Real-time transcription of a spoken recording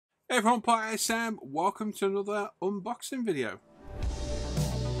Hey everyone, Sam. Welcome to another unboxing video.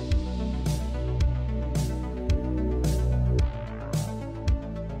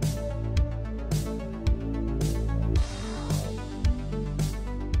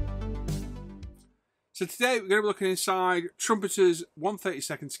 So today we're going to be looking inside Trumpeter's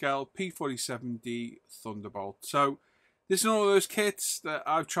 1/32 scale P-47D Thunderbolt. So this is one of those kits that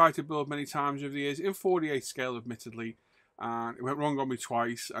I've tried to build many times over the years in 48 scale, admittedly. And it went wrong on me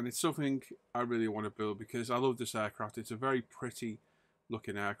twice, and it's something I really want to build because I love this aircraft. It's a very pretty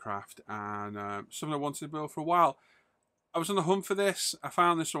looking aircraft, and something I wanted to build for a while. I was on the hunt for this. I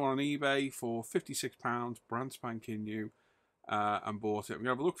found this one on eBay for £56, brand spanking new, and bought it. We're going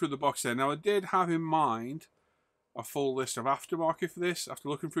to have a look through the box there. Now, I did have in mind a full list of aftermarket for this after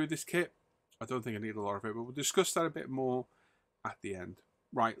looking through this kit. I don't think I need a lot of it, but we'll discuss that a bit more at the end.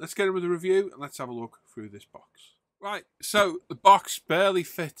 Right, let's get in with the review, and let's have a look through this box. Right, so the box barely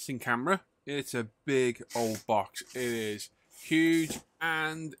fits in camera. It's a big old box. It is huge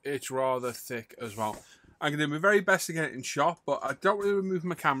and it's rather thick as well. I'm going to do my very best to get it in shot, but I don't really move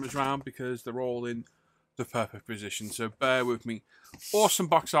my cameras around because they're all in the perfect position. So bear with me. Awesome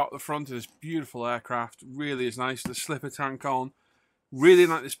box art at the front of this beautiful aircraft. Really is nice. The slipper tank on. Really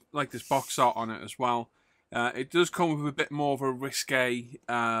like this box art on it as well. It does come with a bit more of a risque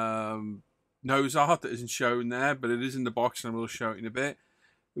nose art that isn't shown there, but it is in the box and I will show it in a bit.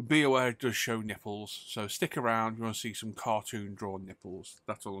 Be aware it does show nipples, so stick around. You want to see some cartoon drawn nipples.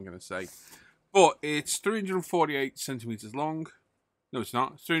 That's all I'm going to say. But it's 348 centimeters long. No, it's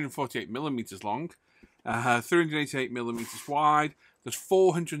not. It's 348 millimeters long. 388 millimeters wide. There's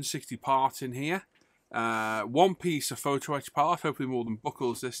 460 parts in here. One piece of photo etch part, hopefully more than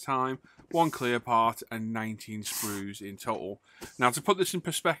buckles this time, one clear part, and 19 screws in total. Now, to put this in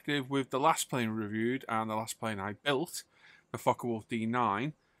perspective with the last plane reviewed and the last plane I built, the Focke-Wulf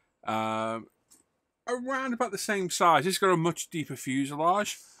D9, around about the same size. It's got a much deeper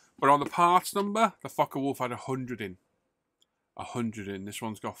fuselage, but on the parts number, the Focke-Wulf had 100 in. 100 in. This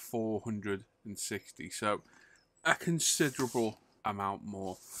one's got 460, so a considerable amount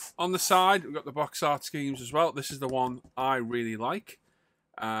more. On the side, we've got the box art schemes as well. This is the one I really like,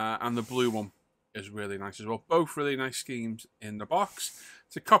 and the blue one is really nice as well. Both really nice schemes in the box.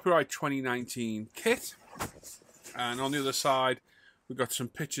 It's a copyright 2019 kit, and on the other side we've got some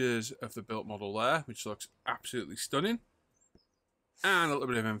pictures of the built model there, which looks absolutely stunning, and a little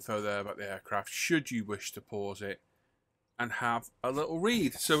bit of info there about the aircraft should you wish to pause it and have a little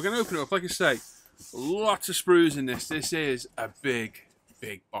read. So we're going to open it up. Like I say, lots of sprues in this. This is a big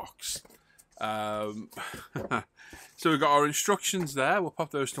box. So we've got our instructions there. We'll pop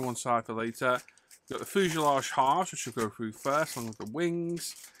those to one side for later. We've got the fuselage halves, which we'll go through first, along with the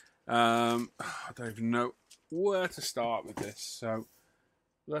wings. I don't even know where to start with this. So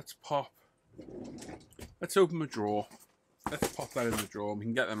let's open the drawer. Let's pop that in the drawer. We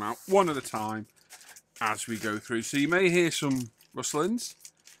can get them out one at a time as we go through. So you may hear some rustlings.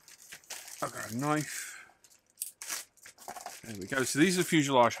 I've got a knife. There we go. So these are the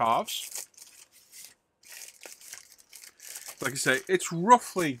fuselage halves. Like I say, it's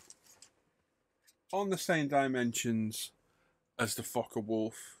roughly on the same dimensions as the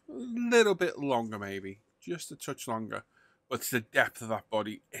Focke-Wulf. A little bit longer maybe. Just a touch longer. But to the depth of that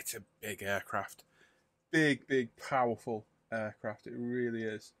body, it's a big aircraft. Big, powerful aircraft. It really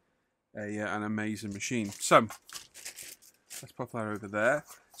is an amazing machine. So, let's pop that over there.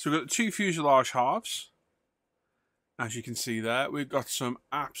 So we've got the two fuselage halves, as you can see there. We've got some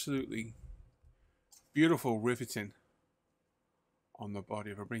absolutely beautiful riveting on the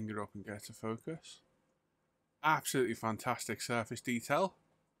body. If I bring it up and get it to focus. Absolutely fantastic surface detail.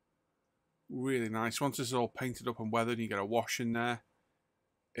 Really nice. Once this is all painted up and weathered and you get a wash in there,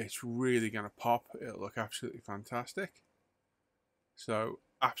 it's really going to pop. It'll look absolutely fantastic. So,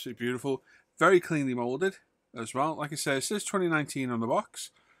 absolutely beautiful. Very cleanly moulded as well. Like I said, it says 2019 on the box.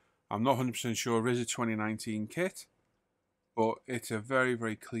 I'm not 100% sure it is a 2019 kit, but it's a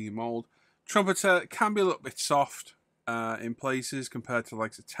very clean mould. Trumpeter can be a little bit soft in places compared to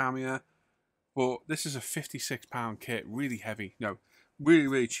like the Tamiya, but this is a £56 kit, really heavy. No,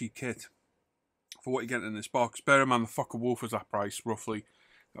 really cheap kit for what you're getting in this box. Bear in mind the Focke-Wulf was that price roughly.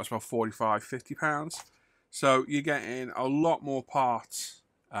 That's about £45–50. So you're getting a lot more parts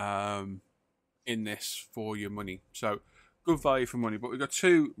in this for your money. So good value for money. But we've got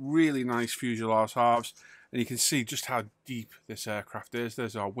two really nice fuselage halves, and you can see just how deep this aircraft is.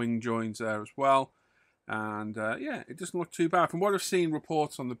 There's our wing joins there as well, and yeah, it doesn't look too bad. From what I've seen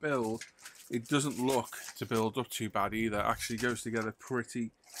reports on the build, it doesn't look to build up too bad either. It actually goes together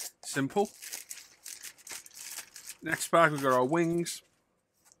pretty simple. Next bag, we've got our wings.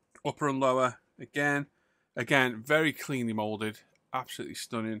 Upper and lower, again, very cleanly moulded, absolutely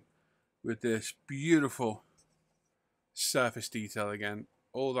stunning, with this beautiful surface detail again,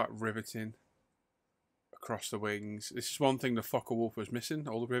 all that riveting across the wings. This is one thing the Focke-Wulf was missing,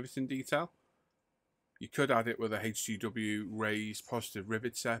 all the riveting detail. You could add it with a HGW raised positive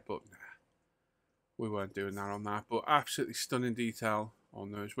rivet set, but nah, we weren't doing that on that. But absolutely stunning detail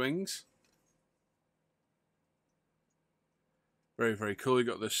on those wings. Very, very cool. You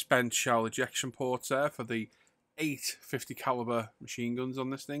got the spent shell ejection ports there for the 8 50 caliber machine guns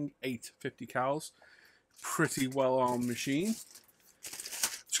on this thing. 8 50 cals. Pretty well armed machine.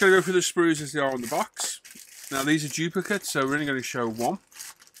 Just going to go through the sprues as they are on the box. Now these are duplicates, so we're only going to show one.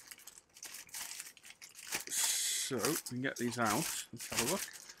 So we can get these out. Let's have a look.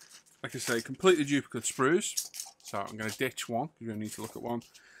 Like I say, completely duplicate sprues. So I'm going to ditch one because we only need to look at one.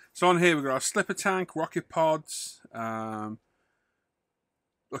 So on here we've got our slipper tank, rocket pods.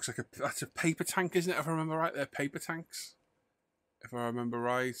 Looks like that's a paper tank, isn't it? If I remember right, they're paper tanks. If I remember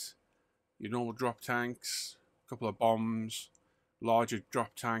right. Your normal drop tanks, a couple of bombs, larger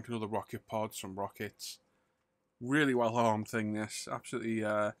drop tank, another rocket pod, some rockets. Really well armed thing, this. Absolutely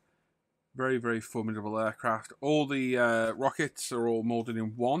very, very formidable aircraft. All the rockets are all moulded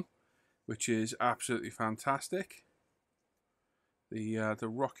in one, which is absolutely fantastic. The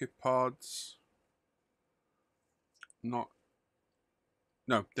rocket pods, no,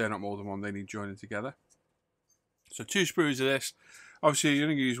 they're not more than one. They need joining together. So 2 sprues of this. Obviously, you're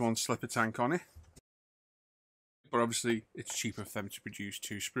going to use 1 slipper tank on it. But obviously, it's cheaper for them to produce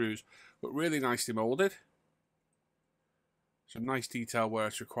 2 sprues. But really nicely moulded. Some nice detail where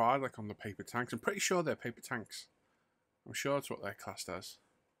it's required, like on the paper tanks. I'm pretty sure they're paper tanks. I'm sure that's what they're classed as.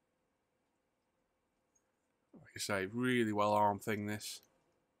 Like I say, really well armed thing, this.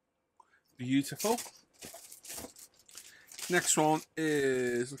 Beautiful. Next one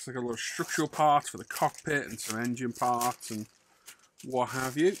is, looks like a lot of structural parts for the cockpit and some engine parts and what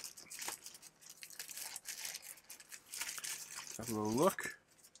have you. Let's have a little look.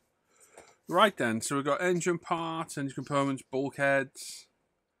 Right then, so we've got engine parts, engine components, bulkheads,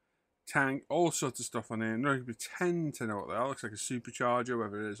 tank, all sorts of stuff on here. I'm not going to pretend to know what they are. Looks like a supercharger,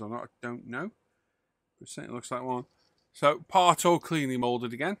 whether it is or not, I don't know. But it certainly looks like one. So, parts all cleanly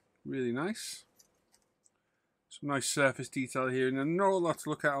moulded again. Really nice. Some nice surface detail here, and then not a lot to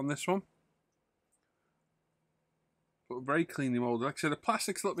look at on this one. But very cleanly moulded. Like I said, the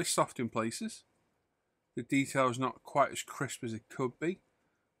plastic's a little bit soft in places. The detail is not quite as crisp as it could be.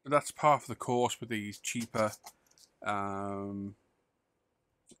 But that's part of the course with these cheaper Asian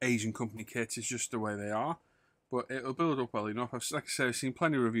company kits. It's just the way they are. But it'll build up well enough. Like I said, I've seen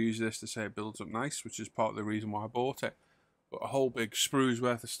plenty of reviews of this to say it builds up nice, which is part of the reason why I bought it. But a whole big sprue's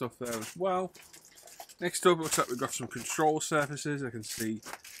worth of stuff there as well. Next up, looks like we've got some control surfaces. I can see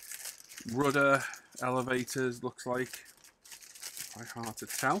rudder, elevators, looks like. Quite hard to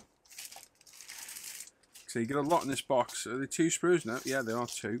tell. So you get a lot in this box. Are there 2 sprues now? Yeah, there are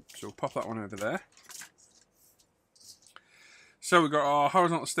 2. So we'll pop that one over there. So we've got our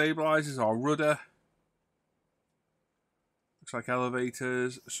horizontal stabilizers, our rudder. Looks like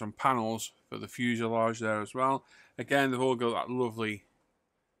elevators, some panels for the fuselage there as well. Again, they've all got that lovely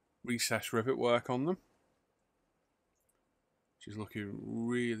recessed rivet work on them, which is looking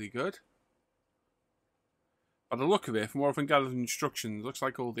really good. By the look of it, from what I've been gathering instructions, looks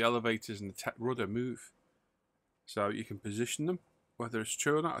like all the elevators and the rudder move. So you can position them. Whether it's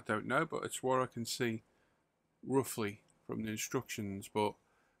true or not, I don't know, but it's what I can see roughly from the instructions. But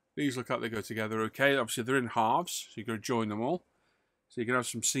these look like they go together okay. Obviously, they're in halves, so you've got to join them all. So you can have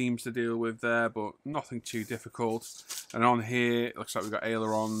some seams to deal with there, but nothing too difficult. And on here, it looks like we've got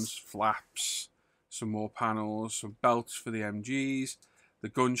ailerons, flaps, some more panels, some belts for the MGs, the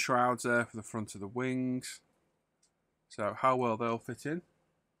gun shrouds there for the front of the wings. So how well they'll fit in,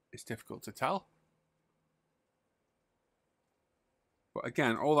 it's difficult to tell. But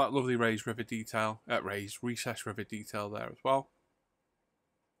again, all that lovely raised rivet detail, recessed rivet detail there as well.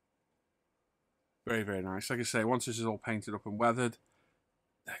 Very, very nice. Like I say, once this is all painted up and weathered,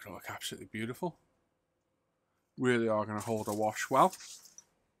 they're going to look absolutely beautiful. Really are going to hold a wash well.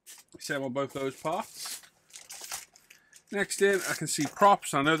 Same on both those parts. Next in, I can see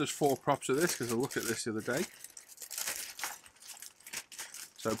props. I know there's 4 props of this because I looked at this the other day.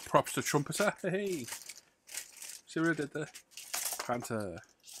 So props to Trumpeter. Hey! See what I did there? Panther.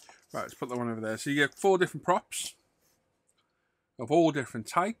 Right, let's put that one over there. So you get 4 different props of all different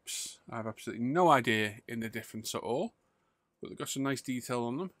types. I have absolutely no idea in the difference at all, but they've got some nice detail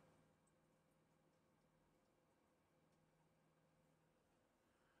on them.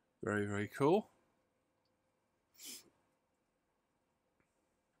 Very, very cool.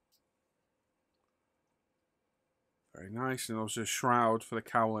 Very nice. And also a shroud for the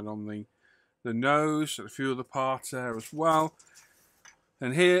cowling on the nose, and a few other parts there as well.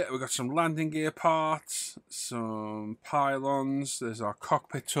 And here we've got some landing gear parts, some pylons. There's our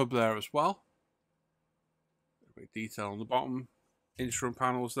cockpit tub there as well. A bit of detail on the bottom. Instrument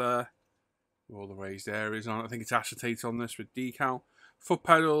panels there, with all the raised areas on it. I think it's acetate on this with decal. Foot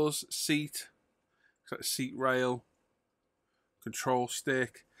pedals, seat, looks like a seat rail, control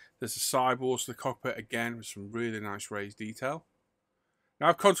stick. There's the sideboards to the cockpit again with some really nice raised detail. Now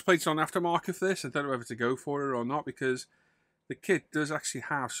I've contemplated on aftermarket for this. I don't know whether to go for it or not because the kit does actually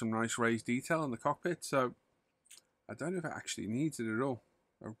have some nice raised detail in the cockpit, so I don't know if it actually needs it at all.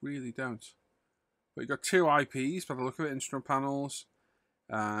 I really don't. But you've got two IPs by the look of it, instrument panels.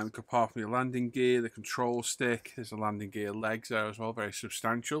 You've got part of your landing gear, the control stick. There's the landing gear legs there as well, very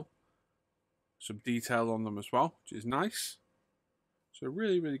substantial. Some detail on them as well, which is nice. So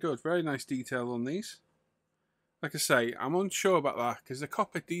really, really good. Very nice detail on these. Like I say, I'm unsure about that because the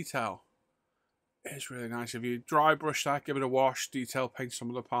cockpit detail is really nice. If you dry brush that, give it a wash, detail paint some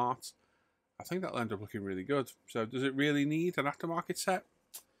of the parts, I think that'll end up looking really good. So does it really need an aftermarket set?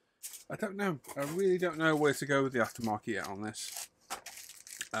 I don't know. I really don't know where to go with the aftermarket yet on this.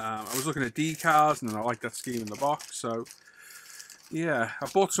 I was looking at decals and then I like that scheme in the box. So yeah, I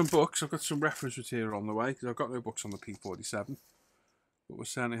bought some books. I've got some reference material on the way because I've got no books on the P-47. But we'll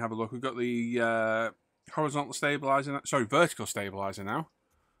certainly have a look. We've got the horizontal stabilizer, sorry, vertical stabilizer now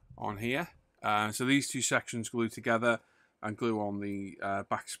on here. So these two sections glue together and glue on the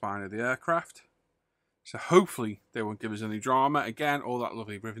back spine of the aircraft. So hopefully they won't give us any drama. Again, all that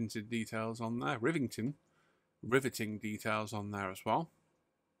lovely riveting details on there. Riveting details on there as well.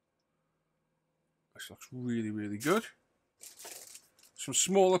 This looks really, really good. Some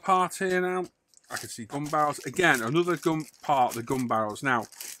smaller parts here now. I can see gun barrels. Again, another gun part, the gun barrels. Now,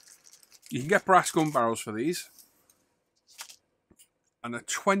 you can get brass gun barrels for these. And they're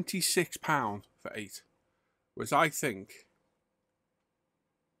 £26 for 8. Whereas I think,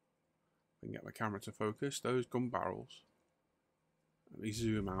 I can get my camera to focus, those gun barrels. Let me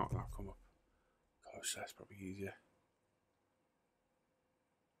zoom out and I'll come up closer, that's probably easier.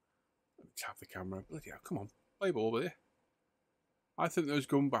 Let me tap the camera. Bloody hell, come on, play ball with you. I think those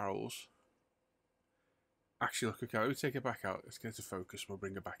gun barrels actually look okay. Let me take it back out. Let's get it to focus. We'll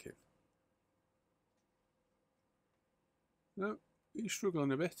bring it back in. No. You're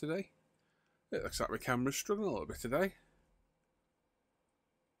struggling a bit today. It looks like my camera's struggling a little bit today.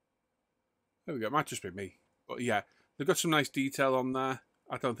 There we go, it might just be me. But yeah, they've got some nice detail on there.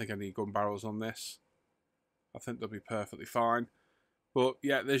 I don't think I need gun barrels on this. I think they'll be perfectly fine. But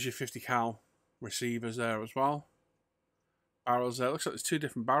yeah, there's your 50 cal receivers there as well. Barrels there. Looks like there's two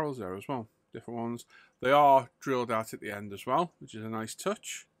different barrels there as well. Different ones. They are drilled out at the end as well, which is a nice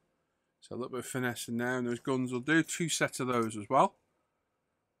touch. So a little bit of finesse in there, and those guns will do. 2 sets of those as well.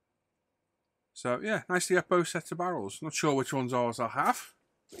 So yeah, nice to get both sets of barrels. Not sure which ones I'll have.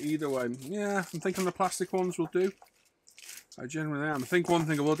 But either way, yeah, I'm thinking the plastic ones will do. I generally am. I think one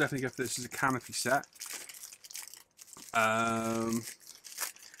thing I will definitely get for this is a canopy set. I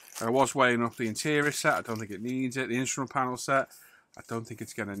was weighing up the interior set. I don't think it needs it. The instrument panel set, I don't think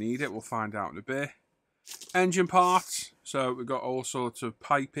it's going to need it. We'll find out in a bit. Engine parts. So we've got all sorts of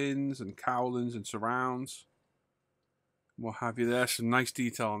pipings and cowlings and surrounds. What have you there. Some nice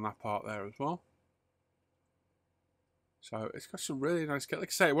detail on that part there as well. So it's got some really nice kit. Like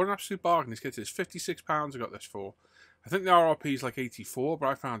I say, what an absolute bargain this kit is. £56 I got this for. I think the RRP is like 84, but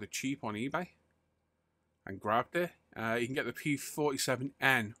I found it cheap on eBay and grabbed it. You can get the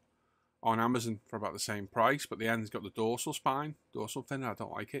P-47N on Amazon for about the same price, but the N's got the dorsal spine, dorsal fin. I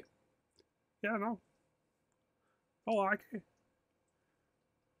don't like it. Yeah, no. I like it.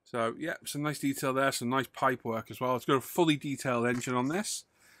 So, yeah, some nice detail there, some nice pipe work as well. It's got a fully detailed engine on this.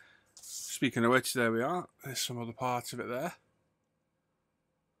 Speaking of which, there we are. There's some other parts of it there.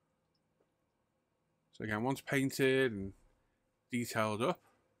 So again, once painted and detailed up,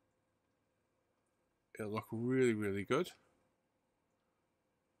 it'll look really, really good.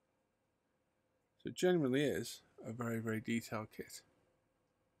 So it generally is a very, very detailed kit.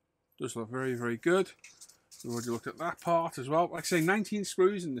 Does look very, very good. We've already looked at that part as well. Like I say, 19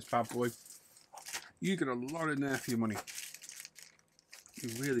 screws in this bad boy. You get a lot in there for your money. You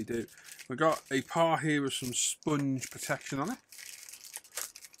really do. We've got a part here with some sponge protection on it.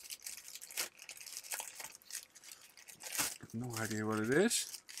 No idea what it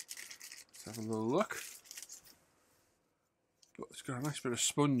is. Let's have a little look. But it's got a nice bit of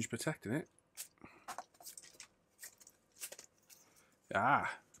sponge protecting it.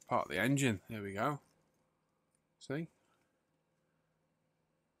 Ah, part of the engine. There we go. See?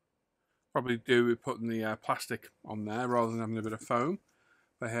 Probably do with putting the plastic on there rather than having a bit of foam.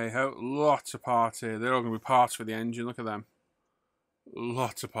 But hey ho, lots of parts here. They're all going to be parts for the engine. Look at them.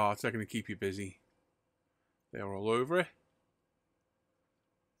 Lots of parts. They're going to keep you busy. They're all over it.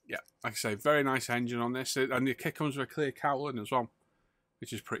 Yeah, like I say, very nice engine on this. And the kit comes with a clear cowling as well,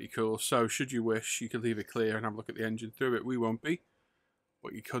 which is pretty cool. So should you wish, you could leave it clear and have a look at the engine through it. We won't be,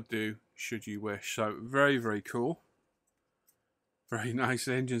 but you could do should you wish. So very, very cool. Very nice.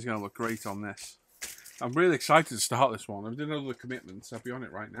 The engine's going to look great on this. I'm really excited to start this one. I've done other commitments. I'll be on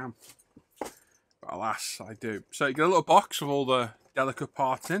it right now. But alas, I do. So you get a little box with all the delicate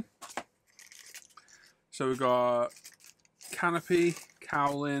parts in. So we've got canopy,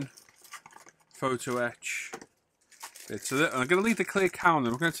 cowling, photo etch. I'm going to leave the clear cowling.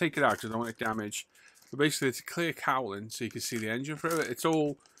 I'm going to take it out because I don't want it damaged. But basically it's a clear cowling so you can see the engine through it. It's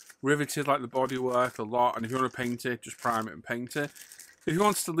all riveted like the bodywork a lot. And if you want to paint it, just prime it and paint it. If you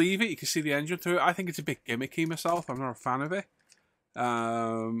want to leave it, you can see the engine through it. I think it's a bit gimmicky myself. I'm not a fan of it.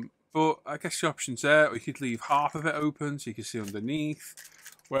 But I guess the option's there. Or you could leave half of it open so you can see underneath.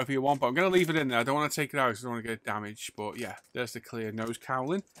 Wherever you want. But I'm going to leave it in there. I don't want to take it out because I don't want to get it damaged. But yeah, there's the clear nose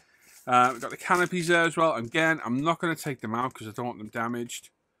cowling. We've got the canopies there as well. Again, I'm not going to take them out because I don't want them damaged.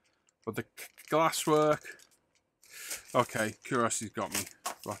 But the glasswork. Okay, curiosity's got me.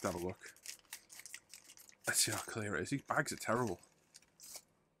 We'll have to have a look. Let's see how clear it is. These bags are terrible.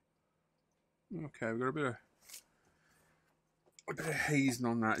 Okay, we've got a bit of hazing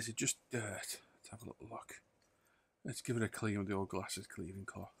on that. Is it just dirt? Let's have a little look. Let's give it a clean with the old glasses cleaning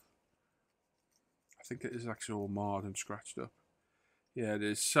cloth. I think it is actually all marred and scratched up. Yeah, it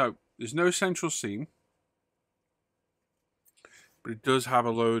is. So, there's no central seam. But it does have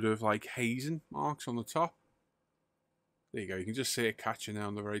a load of like hazing marks on the top. There you go. You can just see it catching there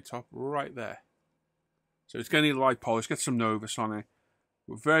on the very top, right there. So it's going to need light polish. Get some Novus on it.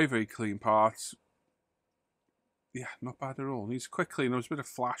 But very, very clean parts. Yeah, not bad at all. Needs a quick clean. There's a bit of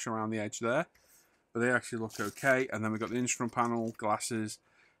flash around the edge there. But they actually look okay. And then we've got the instrument panel, glasses,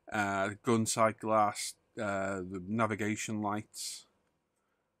 the gun sight glass, the navigation lights.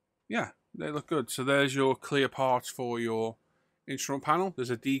 Yeah, they look good. So there's your clear parts for your instrument panel. There's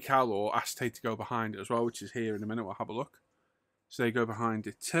a decal or acetate to go behind it as well, which is here in a minute. We'll have a look. So they go behind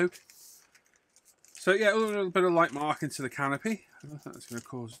it too. So yeah, a little bit of light marking to the canopy. I don't think that's going to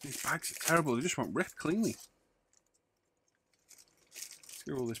cause... These bags are terrible. They just won't rip cleanly. Let's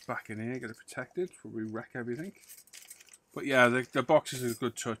get all this back in here. Get it protected before we wreck everything. But yeah, the box is a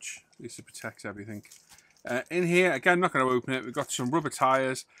good touch. At least it protects everything. In here, again, not going to open it. We've got some rubber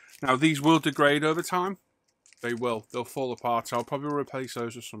tyres. Now, these will degrade over time. They will. They'll fall apart. So I'll probably replace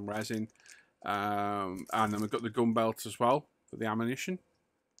those with some resin. And then we've got the gun belts as well for the ammunition.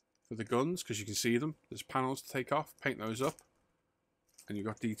 For the guns, because you can see them. There's panels to take off. Paint those up. And you've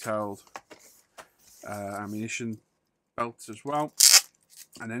got detailed ammunition belts as well.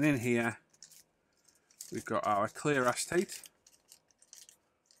 And then in here, we've got our clear acetate,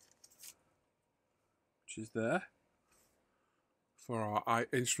 which is there for our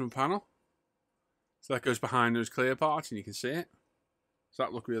instrument panel. So that goes behind those clear parts and you can see it. So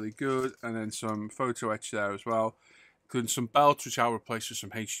that look really good. And then some photo etch there as well. Including some belts, which I'll replace with some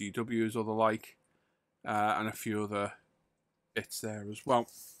HGWs or the like. And a few other bits there as well.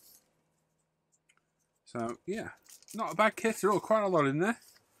 So, yeah. Not a bad kit at all. Quite a lot in there.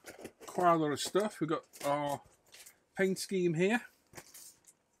 Quite a lot of stuff. We've got our paint scheme here.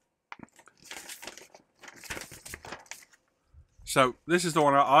 So, this is the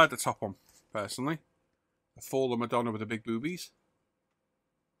one I had the top on, personally. The Fallen Madonna with the big boobies.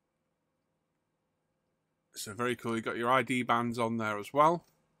 So, very cool. You've got your ID bands on there as well.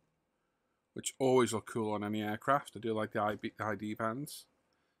 Which always look cool on any aircraft. I do like the ID bands.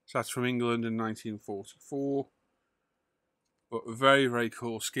 So, that's from England in 1944. But a very, very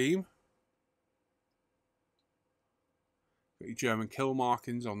cool scheme. Got your German kill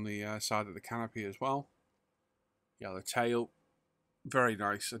markings on the side of the canopy as well. Yellow tail. Very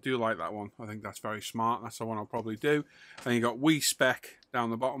nice. I do like that one. I think that's very smart. That's the one I'll probably do. And you got wee spec down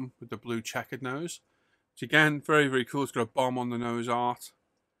the bottom with the blue checkered nose. Which again, very, very cool. It's got a bomb on the nose art.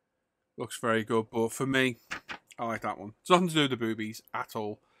 Looks very good. But for me, I like that one. It's nothing to do with the boobies at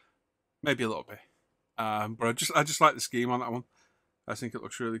all. Maybe a little bit. But I just like the scheme on that one. I think it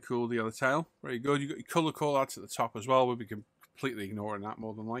looks really cool. The other tail, very good. You've got your colour call-outs at the top as well. We'll be completely ignoring that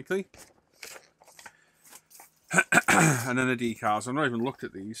more than likely. And then the decals. I've not even looked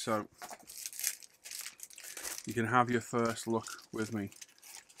at these, so you can have your first look with me.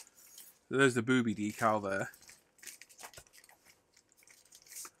 So there's the booby decal there.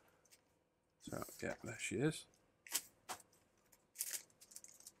 So yeah, there she is.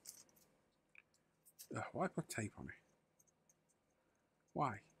 Ugh, why put tape on it?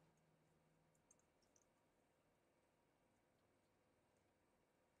 Why?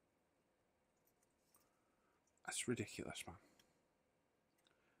 That's ridiculous, man.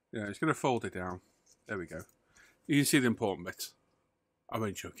 Yeah, it's going to fold it down. There we go. You can see the important bits. I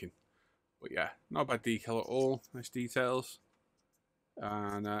ain't joking. But yeah, not a bad decal at all. Nice details.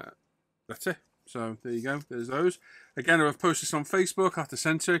 And that's it. So there you go. There's those. Again, I've posted this on Facebook. I have to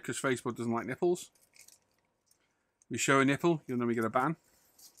censor it because Facebook doesn't like nipples. If you show a nipple, you'll know we get a ban.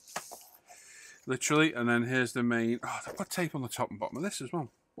 Literally. And then here's the main. Oh, they put tape on the top and bottom of this as well.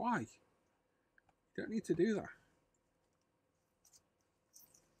 Why? You don't need to do that.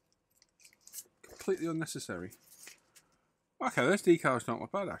 Completely unnecessary. Okay, those decals don't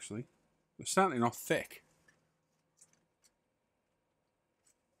look bad actually. They're certainly not thick.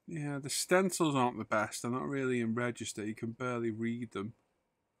 Yeah, the stencils aren't the best. They're not really in register. You can barely read them.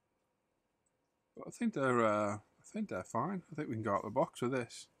 But I think they're fine. I think we can go out the box with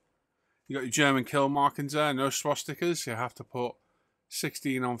this. You got your German kill markings there. No swastikas. You have to put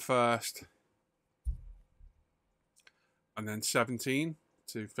 16 on first, and then 17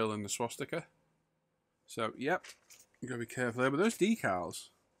 to fill in the swastika. So, yep, you got to be careful there. But those decals,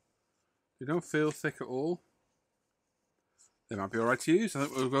 they don't feel thick at all. They might be alright to use. I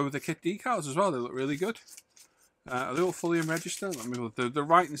think we'll go with the kit decals as well. They look really good. Are they all fully in register? Let me look. The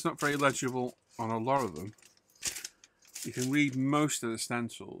writing's not very legible on a lot of them. You can read most of the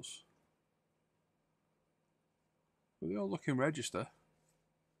stencils. But they all look in register.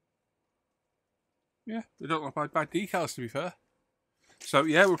 Yeah, they don't look like bad decals, to be fair. So,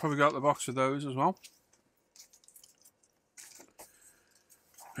 yeah, we'll probably go out the box with those as well.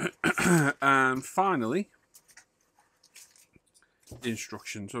 And finally, the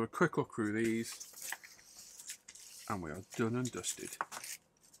instructions. So a quick look through these, and we are done and dusted.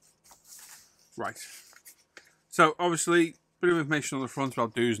 Right. So obviously, bit of information on the front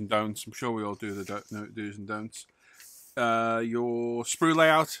about do's and don'ts. I'm sure we all do the do's and don'ts. Your sprue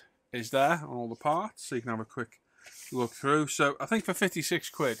layout is there on all the parts, so you can have a quick look through. So I think for 56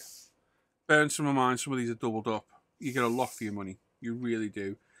 quid, bearing some in mind some of these are doubled up, you get a lot for your money. You really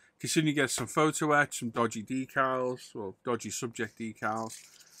do. Considering you get some photo etch, some dodgy decals, or dodgy subject decals,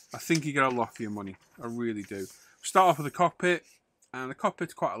 I think you get a lot for your money. I really do. Start off with the cockpit, and the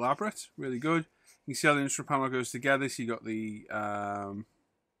cockpit's quite elaborate, really good. You can see how the instrument panel goes together. So you got the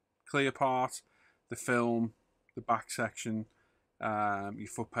clear part, the film, the back section, your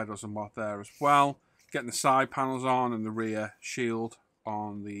foot pedals and what there as well. Getting the side panels on and the rear shield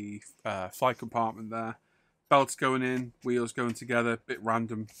on the flight compartment there. Belts going in, wheels going together, bit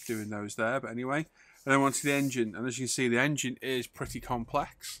random doing those there, but anyway. And then onto the engine, and as you can see, the engine is pretty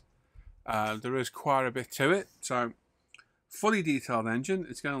complex. There is quite a bit to it, so fully detailed engine.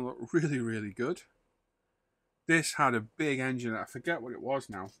 It's going to look really, really good. This had a big engine. I forget what it was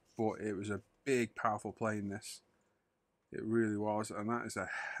now, but it was a big, powerful plane. This, it really was, and that is a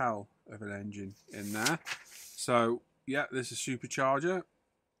hell of an engine in there. So yeah, this is supercharger.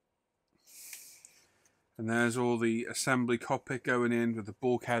 And there's all the assembly cockpit going in with the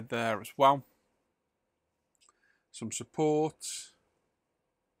bulkhead there as well. Some support.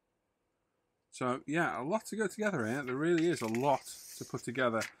 So yeah, a lot to go together here. There really is a lot to put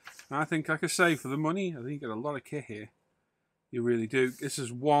together. And I think, like I say, for the money, I think you get a lot of kit here. You really do. This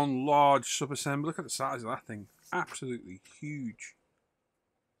is one large sub-assembly. Look at the size of that thing. Absolutely huge.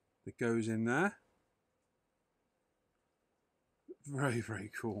 That goes in there. Very, very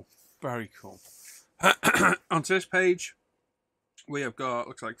cool. Very cool. Onto this page, we have got,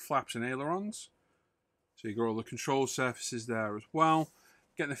 looks like flaps and ailerons. So you got all the control surfaces there as well.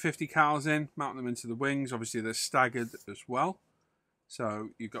 Getting the 50 cals in, mounting them into the wings. Obviously they're staggered as well. So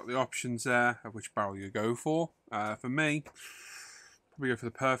you've got the options there of which barrel you go for. For me, probably go for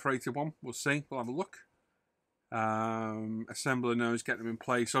the perforated one. We'll see. We'll have a look. Assembler nose, getting them in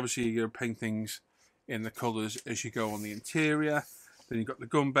place. Obviously you're going to paint things in the colours as you go on the interior. Then you've got the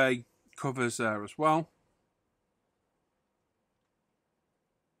gun bay covers there as well,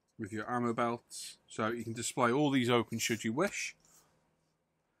 with your ammo belts, so you can display all these open should you wish.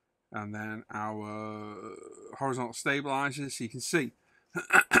 And then our horizontal stabilizers, so you can see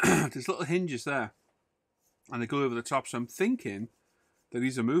there's little hinges there and they go over the top, so I'm thinking that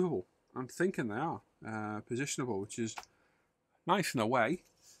these are movable. I'm thinking they are positionable, which is nice in a way.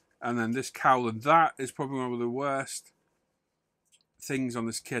 And then this cowl, and that is probably one of the worst things on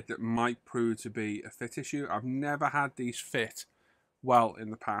this kit that might prove to be a fit issue. I've never had these fit well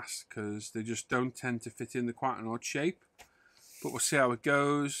in the past because they just don't tend to fit in. They're quite an odd shape, but we'll see how it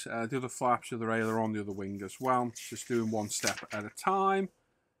goes. The other flaps, the other aileron, the other wing as well. Just doing one step at a time.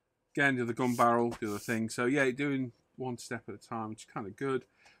 Again, the other gun barrel, the other thing. So yeah, you're doing one step at a time, which is kind of good.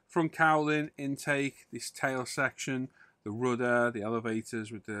 Front cowling, intake, this tail section, the rudder, the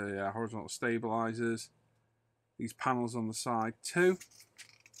elevators with the horizontal stabilizers. These panels on the side too.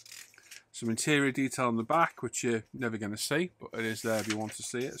 Some interior detail on the back, which you're never going to see, but it is there if you want to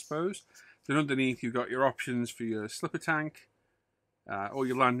see it, I suppose. Then underneath, you've got your options for your slipper tank, all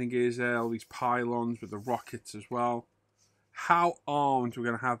your landing gears there, all these pylons with the rockets as well. How armed we're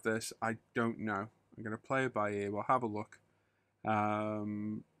going to have this, I don't know. I'm going to play it by ear. We'll have a look.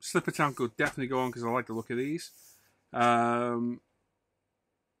 Slipper tank will definitely go on because I like the look of these. The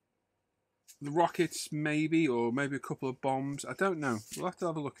rockets maybe, or maybe a couple of bombs. I don't know. We'll have to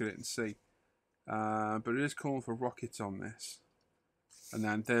have a look at it and see. But it is calling for rockets on this. And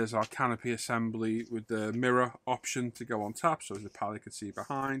then there's our canopy assembly with the mirror option to go on top, so the pilot can see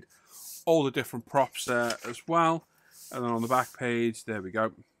behind. All the different props there as well. And then on the back page, there we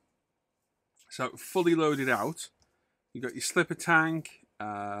go. So fully loaded out. You've got your slipper tank,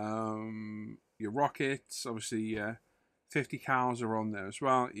 your rockets, obviously 50 cals are on there as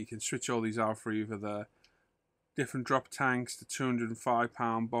well. You can switch all these out for either the different drop tanks, the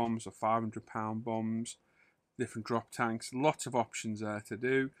 205-pound bombs or 500-pound bombs, different drop tanks. Lots of options there to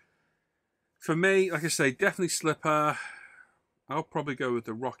do. For me, like I say, definitely slipper. I'll probably go with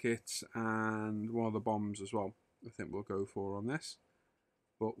the rockets and one of the bombs as well. I think we'll go for on this.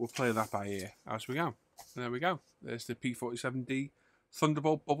 But we'll play that by ear as we go. And there we go. There's the P-47D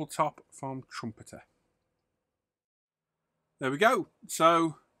Thunderbolt Bubbletop from Trumpeter. There we go.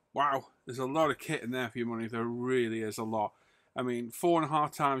 So, wow, there's a lot of kit in there for your money. There really is a lot. I mean,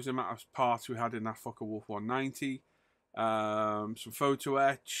 4.5 times the amount of parts we had in that Focke-Wulf 190. Some photo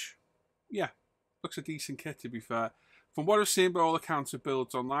etch. Yeah, looks a decent kit to be fair. From what I've seen by all accounts of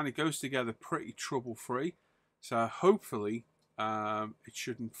builds online, it goes together pretty trouble-free. So hopefully it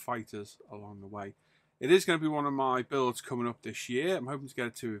shouldn't fight us along the way. It is going to be one of my builds coming up this year. I'm hoping to get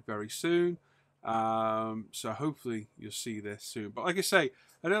it to it very soon. So hopefully you'll see this soon. But like I say,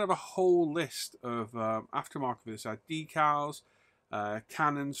 I don't have a whole list of aftermarket for this. I had decals,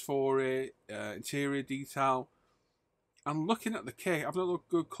 cannons for it, interior detail. I'm looking at the kit. I've not a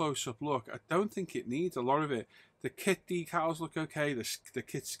good close-up look. I don't think it needs a lot of it. The kit decals look okay. The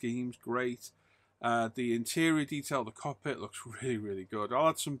kit scheme's great. The interior detail, the cockpit looks really, really good. I'll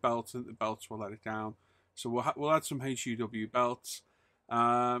add some belts, and the belts will let it down. So we'll add some HUW belts. So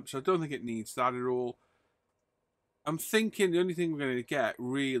I don't think it needs that at all. I'm thinking the only thing we're going to get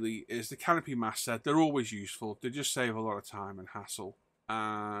really is the canopy mast set. They're always useful. They just save a lot of time and hassle.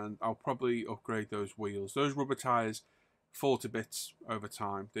 And I'll probably upgrade those wheels. Those rubber tires fall to bits over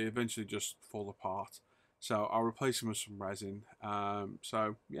time. They eventually just fall apart. So I'll replace them with some resin.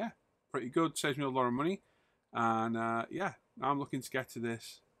 So yeah, pretty good. Saves me a lot of money. And yeah, I'm looking to get to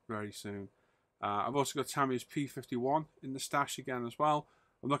this very soon. I've also got Tammy's P51 in the stash again as well.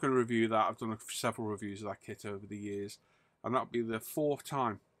 I'm not going to review that. I've done several reviews of that kit over the years. And that'll be the 4th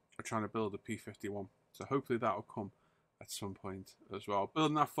time I'm trying to build a P51. So hopefully that'll come at some point as well.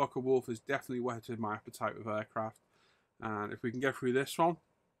 Building that Focke-Wulf has definitely whetted my appetite with aircraft. And if we can get through this one,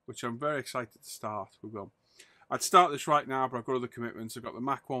 which I'm very excited to start, we will. I'd start this right now, but I've got other commitments. I've got the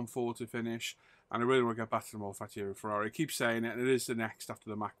Mach 1 4 to finish. And I really want to get back to the Molfetta Ferrari. I keep saying it, and it is the next after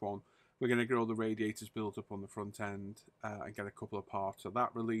the Mach 1. We're going to get all the radiators built up on the front end and get a couple of parts of that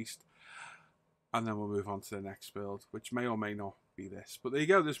released. And then we'll move on to the next build, which may or may not be this. But there you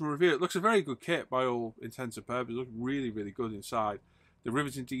go, there's my review. It looks a very good kit by all intents and purposes. It looks really, really good inside. The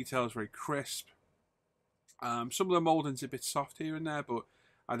riveting detail is very crisp. Some of the moulding's a bit soft here and there, but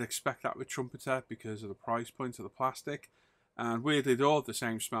I'd expect that with Trumpeter because of the price point of the plastic. And weirdly, they all have the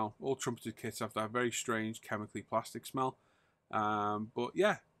same smell. All Trumpeter kits have that very strange chemically plastic smell. But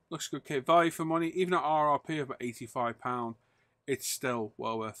yeah. Looks good kit. Value for money, even at RRP of about £85, it's still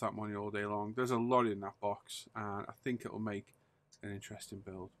well worth that money all day long. There's a lot in that box, and I think it'll make an interesting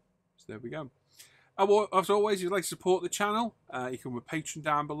build. So there we go. As always, if you'd like to support the channel, you can with Patreon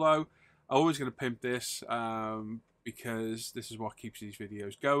down below. I'm always going to pimp this because this is what keeps these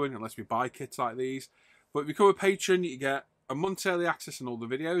videos going, unless we buy kits like these. But if you come with Patreon, you get a month's early access on all the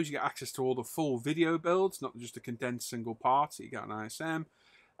videos. You get access to all the full video builds, not just a condensed single part. You get an ISM.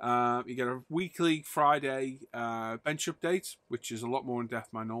 You get a weekly Friday bench update, which is a lot more in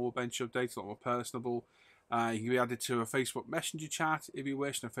depth than my normal bench update, a lot more personable. You can be added to a Facebook Messenger chat if you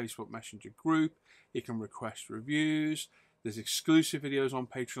wish, and a Facebook Messenger group. You can request reviews. There's exclusive videos on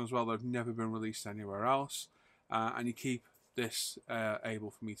Patreon as well that have never been released anywhere else. And you keep this able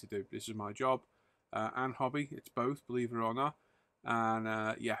for me to do. This is my job and hobby. It's both, believe it or not.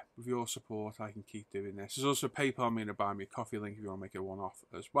 And yeah, with your support, I can keep doing this. There's also PayPal me and a Buy Me a Coffee link if you want to make it a one-off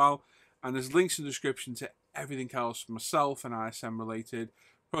as well. And there's links in the description to everything else for myself and ISM related.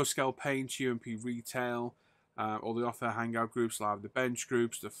 Pro Scale Paint, UMP Retail, all the Off Air Hangout groups, Live the Bench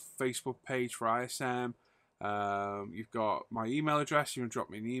groups, the Facebook page for ISM. You've got my email address. You can drop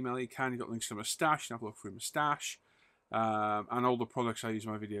me an email. You can. You've got links to my stash. You can have a look through my stash. And all the products I use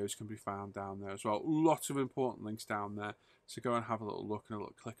in my videos can be found down there as well. Lots of important links down there. So go and have a little look and a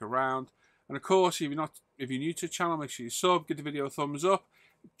little click around. And of course, if you're new to the channel, make sure you sub, give the video a thumbs up,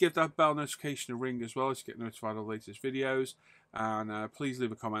 give that bell notification a ring as well to get notified of the latest videos. And please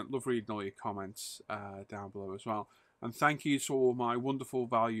leave a comment. Love reading all your comments down below as well. And thank you to all my wonderful,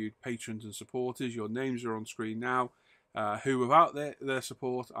 valued patrons and supporters. Your names are on screen now. Who without their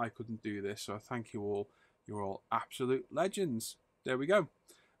support, I couldn't do this. So thank you all. You're all absolute legends. There we go.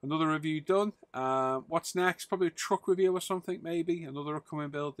 Another review done. What's next? Probably a truck review or something, maybe. Another upcoming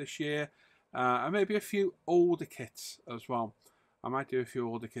build this year. And maybe a few older kits as well. I might do a few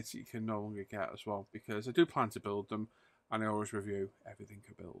older kits that you can no longer get as well, because I do plan to build them, and I always review everything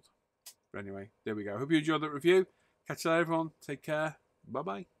I build. But anyway, there we go. Hope you enjoyed that review. Catch you later, everyone. Take care.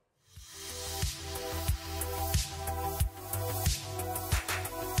 Bye-bye.